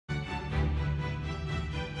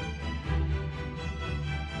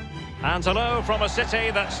And hello from a city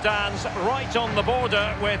that stands right on the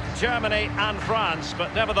border with Germany and France.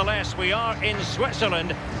 But nevertheless, we are in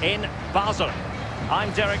Switzerland, in Basel.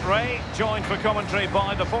 I'm Derek Ray, joined for commentary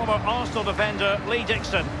by the former Arsenal defender Lee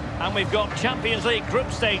Dixon. And we've got Champions League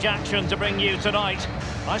group stage action to bring you tonight.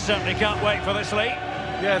 I certainly can't wait for this, Lee.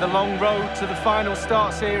 Yeah, the long road to the final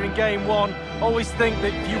starts here in game one. Always think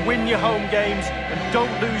that if you win your home games and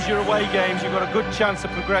don't lose your away games, you've got a good chance of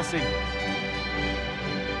progressing.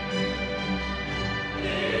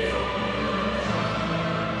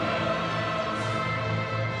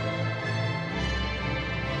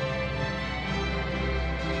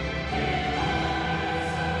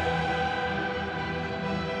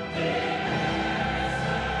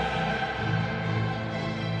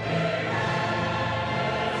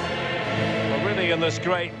 In this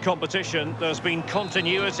great competition, there's been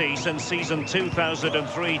continuity since season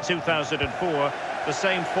 2003-2004. The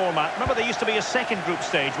same format. Remember, there used to be a second group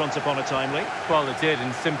stage once upon a time, Lee? Well, it did,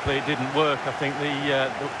 and simply it didn't work. I think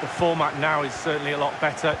the format now is certainly a lot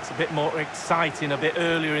better. It's a bit more exciting, a bit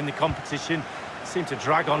earlier in the competition. It seemed to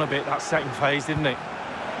drag on a bit, that second phase, didn't it?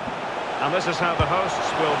 And this is how the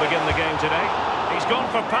hosts will begin the game today. He's gone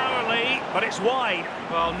for power, Lee, but it's wide.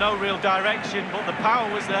 Well, no real direction, but the power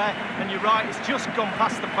was there, and you're right, it's just gone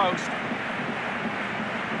past the post.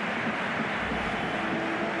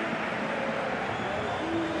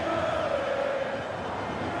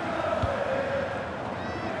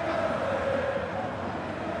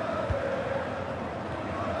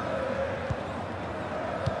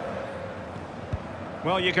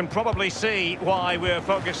 Well, you can probably see why we're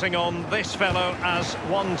focusing on this fellow as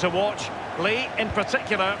one to watch. Lee, in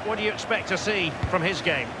particular, what do you expect to see from his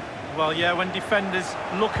game? Well, yeah, when defenders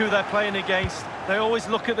look who they're playing against, they always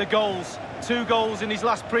look at the goals. 2 goals in his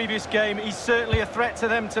previous game. He's certainly a threat to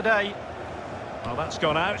them today. Well, that's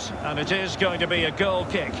gone out, and it is going to be a goal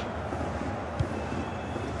kick.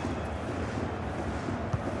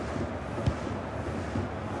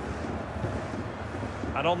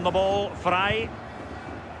 And on the ball, Frey.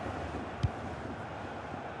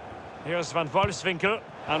 Here's Van Wolfswinkel,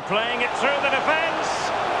 and playing it through the defence.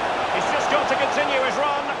 He's just got to continue his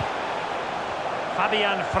run.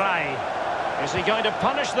 Fabian Frey. Is he going to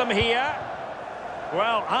punish them here?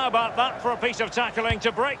 Well, how about that for a piece of tackling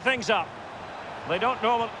to break things up? They don't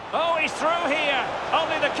know... Oh, he's through here.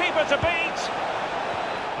 Only the keeper to beat.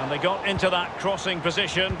 And they got into that crossing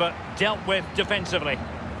position, but dealt with defensively.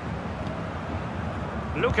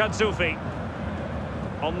 Luka Zufi.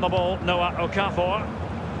 On the ball, Noah Okafor.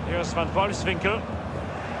 Here's Van Wolfswinkel.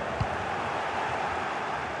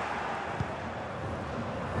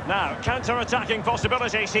 Now, counter-attacking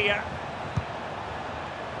possibilities here.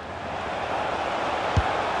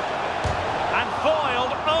 And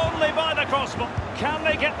foiled only by the crossbar. Can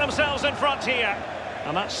they get themselves in front here?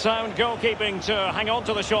 And that's sound goalkeeping to hang on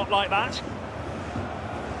to the shot like that.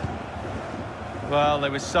 Well, they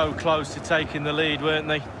were so close to taking the lead, weren't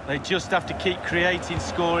they? They just have to keep creating,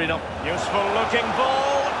 scoring up. Useful-looking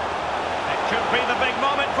ball. It could be the big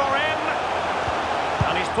moment for him.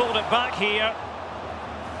 And he's pulled it back here.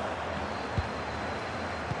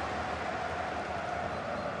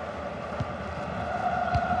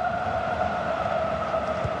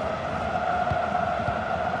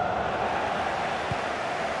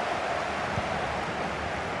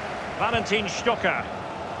 Valentin Stocker.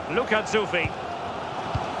 Luka Zufi.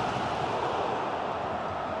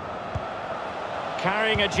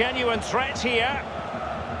 Carrying a genuine threat here.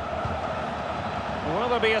 Will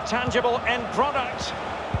there be a tangible end product?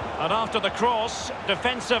 And after the cross,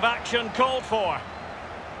 defensive action called for.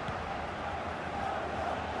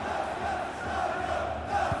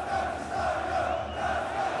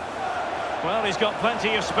 Well, he's got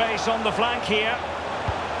plenty of space on the flank here.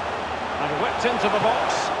 And whipped into the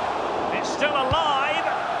box. It's still alive.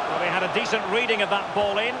 Well, he had a decent reading of that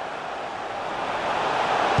ball in.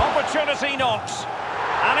 Opportunity knocks.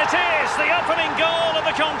 And it is the opening goal of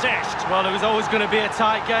the contest. Well, it was always going to be a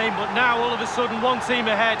tight game, but now all of a sudden one team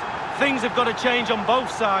ahead. Things have got to change on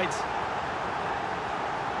both sides.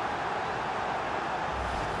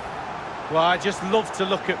 Well, I just love to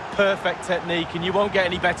look at perfect technique, and you won't get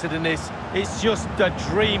any better than this. It's just a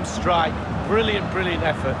dream strike. Brilliant, brilliant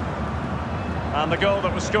effort. And the goal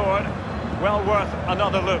that was scored, well worth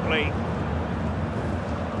another look, Lee.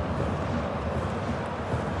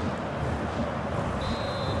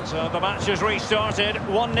 So the match has restarted,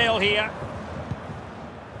 1-0 here.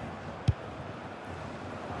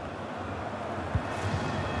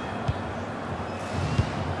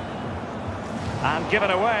 And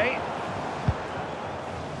given away.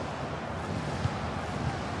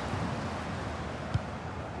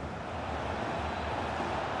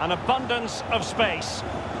 An abundance of space.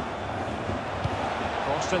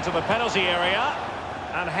 Crossed into the penalty area.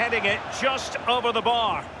 And heading it just over the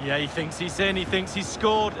bar. Yeah, he thinks he's in, he thinks he's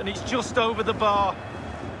scored, and it's just over the bar.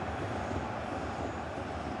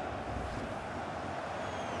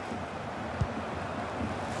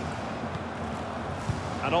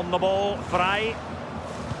 And on the ball, Frey.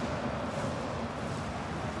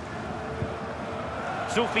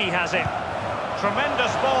 Zufi has it.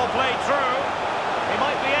 Tremendous ball played through. He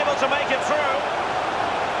might be able to make it through.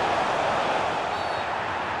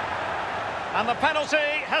 And the penalty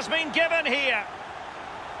has been given here.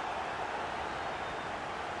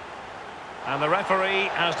 And the referee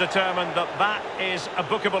has determined that that is a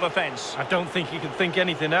bookable offence. I don't think he can think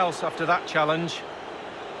anything else after that challenge.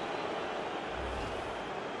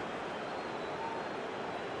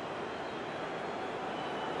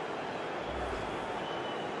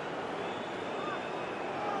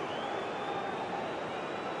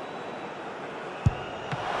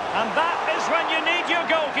 And that is when you need your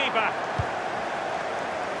goalkeeper.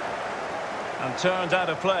 And turned out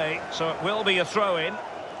of play, so it will be a throw-in.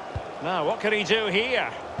 Now, what can he do here?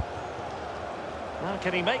 Now,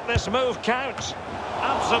 can he make this move count?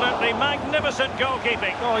 Absolutely magnificent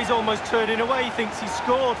goalkeeping. Oh, he's almost turning away. He thinks he's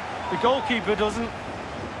scored. The goalkeeper doesn't.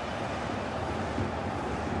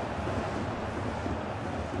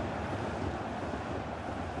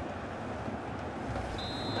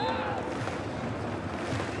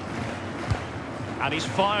 And he's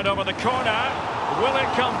fired over the corner. Will it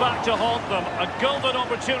come back to haunt them? A golden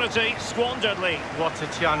opportunity squandered, Lee. What a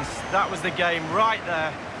chance. That was the game right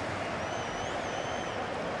there.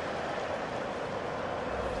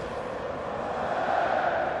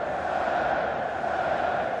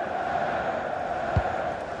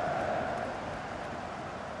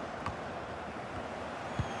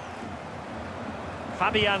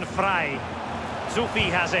 Fabian Frey.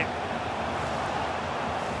 Zufi has it.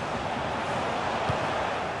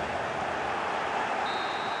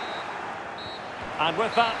 And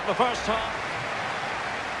with that, the first half.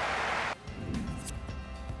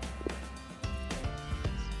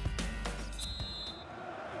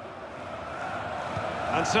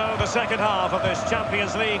 And so the second half of this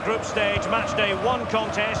Champions League group stage matchday 1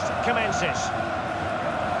 contest commences.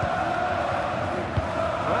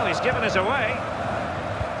 Well, he's given us away.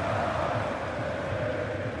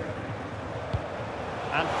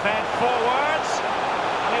 And fed forwards.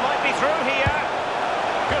 And he might be through here.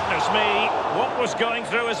 Goodness me, what was going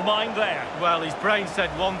through his mind there? Well, his brain said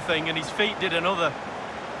one thing and his feet did another.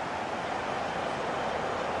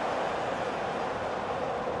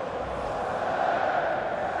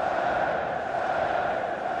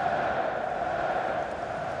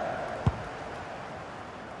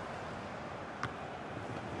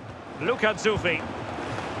 Look at Zufi.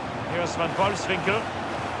 Here's Van Wolfswinkel.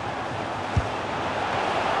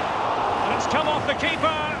 And it's come off the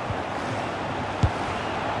keeper.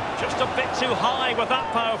 Just a bit too high with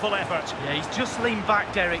that powerful effort. Yeah, he's just leaned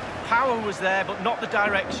back, Derek. Power was there, but not the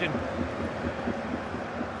direction.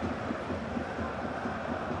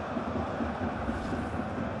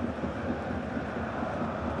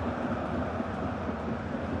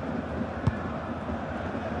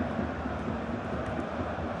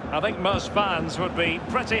 I think most fans would be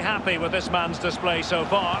pretty happy with this man's display so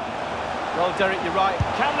far. Well, Derek, you're right.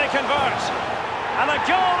 Can they convert? And a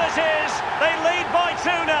goal it is! They lead by 2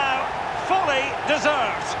 now. Fully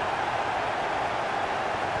deserved.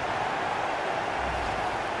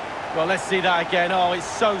 Well, let's see that again. Oh, it's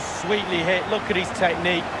so sweetly hit. Look at his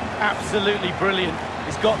technique. Absolutely brilliant.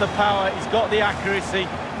 He's got the power, he's got the accuracy,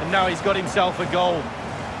 and now he's got himself a goal.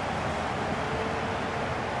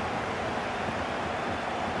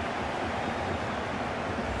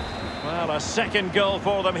 Well, a second goal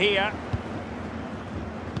for them here.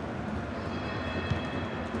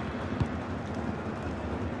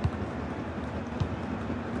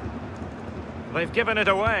 They've given it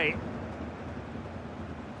away.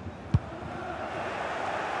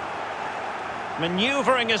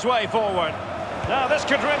 Manoeuvring his way forward. Now this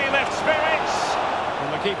could really lift spirits.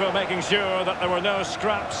 And the keeper making sure that there were no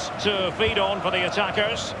scraps to feed on for the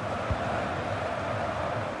attackers.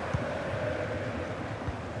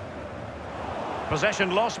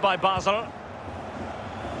 Possession lost by Basel.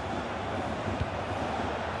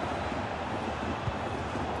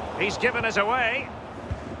 He's given it away.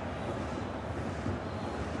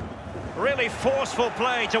 Really forceful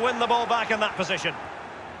play to win the ball back in that position.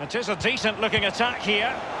 It is a decent-looking attack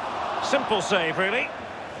here. Simple save, really.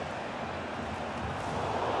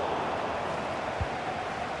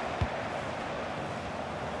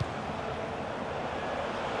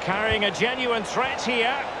 Carrying a genuine threat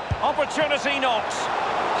here. Opportunity knocks.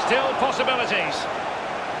 Still possibilities.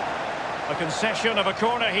 A concession of a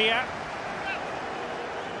corner here.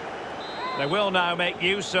 They will now make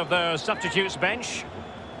use of their substitutes bench.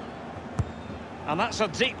 And that's a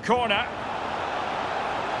deep corner.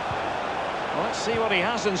 Well, let's see what he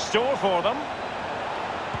has in store for them.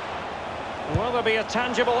 Will there be a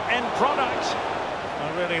tangible end product?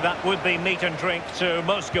 Well, really, that would be meat and drink to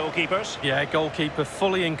most goalkeepers. Yeah, goalkeeper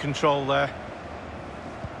fully in control there.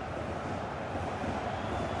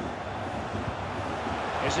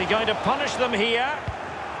 Is he going to punish them here?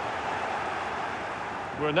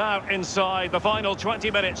 We're now inside the final 20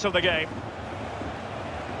 minutes of the game.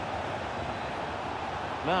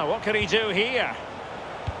 Now, what can he do here?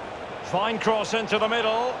 Fine cross into the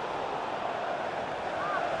middle.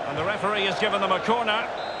 And the referee has given them a corner.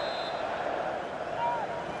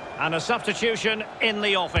 And a substitution in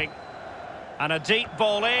the offing. And a deep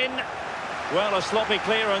ball in. Well, a sloppy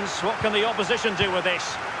clearance. What can the opposition do with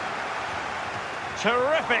this?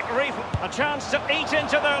 Terrific a chance to eat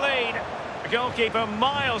into their lead. The goalkeeper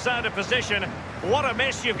miles out of position. What a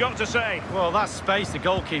miss, you've got to say. Well, that space the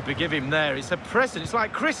goalkeeper give him there, it's a present, it's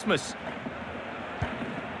like Christmas.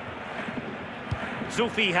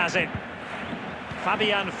 Zufi has it.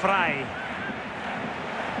 Fabian Frey.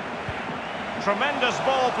 Tremendous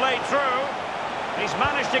ball played through. He's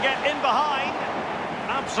managed to get in behind.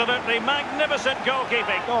 Absolutely magnificent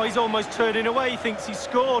goalkeeping. Oh, he's almost turning away, he thinks he's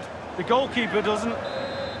scored. The goalkeeper doesn't.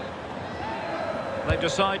 They've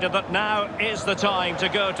decided that now is the time to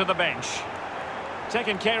go to the bench.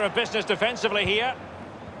 Taking care of business defensively here.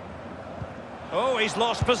 Oh, he's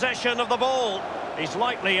lost possession of the ball. He's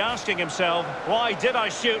likely asking himself, why did I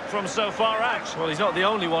shoot from so far out? Well, he's not the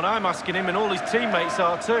only one. I'm asking him, and all his teammates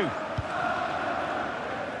are too.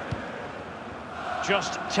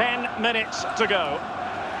 Just 10 minutes to go.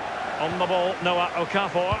 On the ball, Noah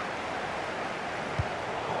Okafor.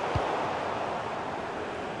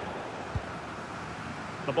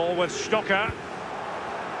 The ball with Stocker.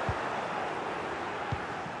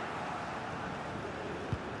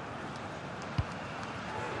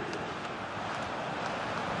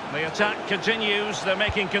 The attack continues. They're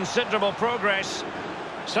making considerable progress.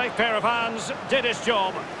 Safe pair of hands, did his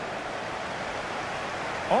job.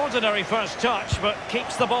 Ordinary first touch, but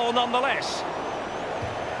keeps the ball nonetheless.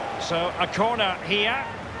 So a corner here.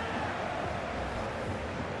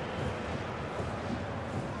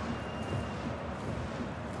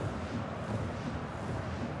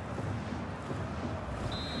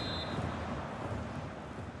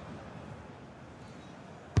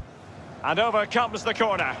 And over comes the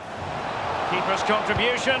corner. Keeper's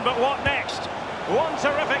contribution, but what next? One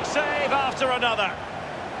terrific save after another.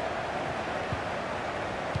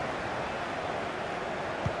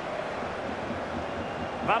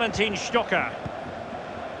 Valentin Stocker.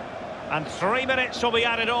 And 3 minutes will be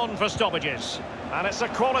added on for stoppages. And it's a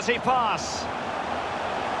quality pass.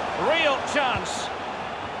 Real chance.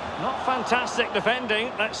 Not fantastic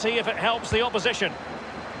defending. Let's see if it helps the opposition.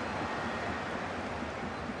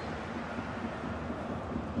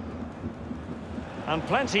 And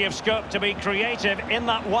plenty of scope to be creative in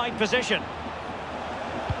that wide position.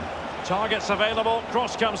 Targets available,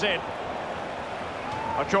 cross comes in.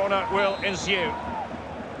 A corner will ensue.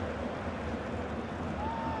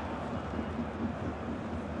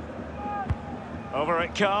 Over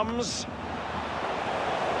it comes.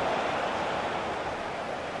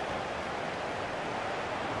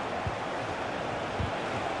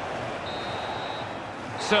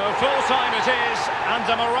 So full-time it is, and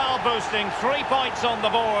a morale-boosting 3 points on the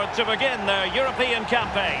board to begin their European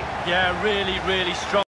campaign. Yeah, really, really strong.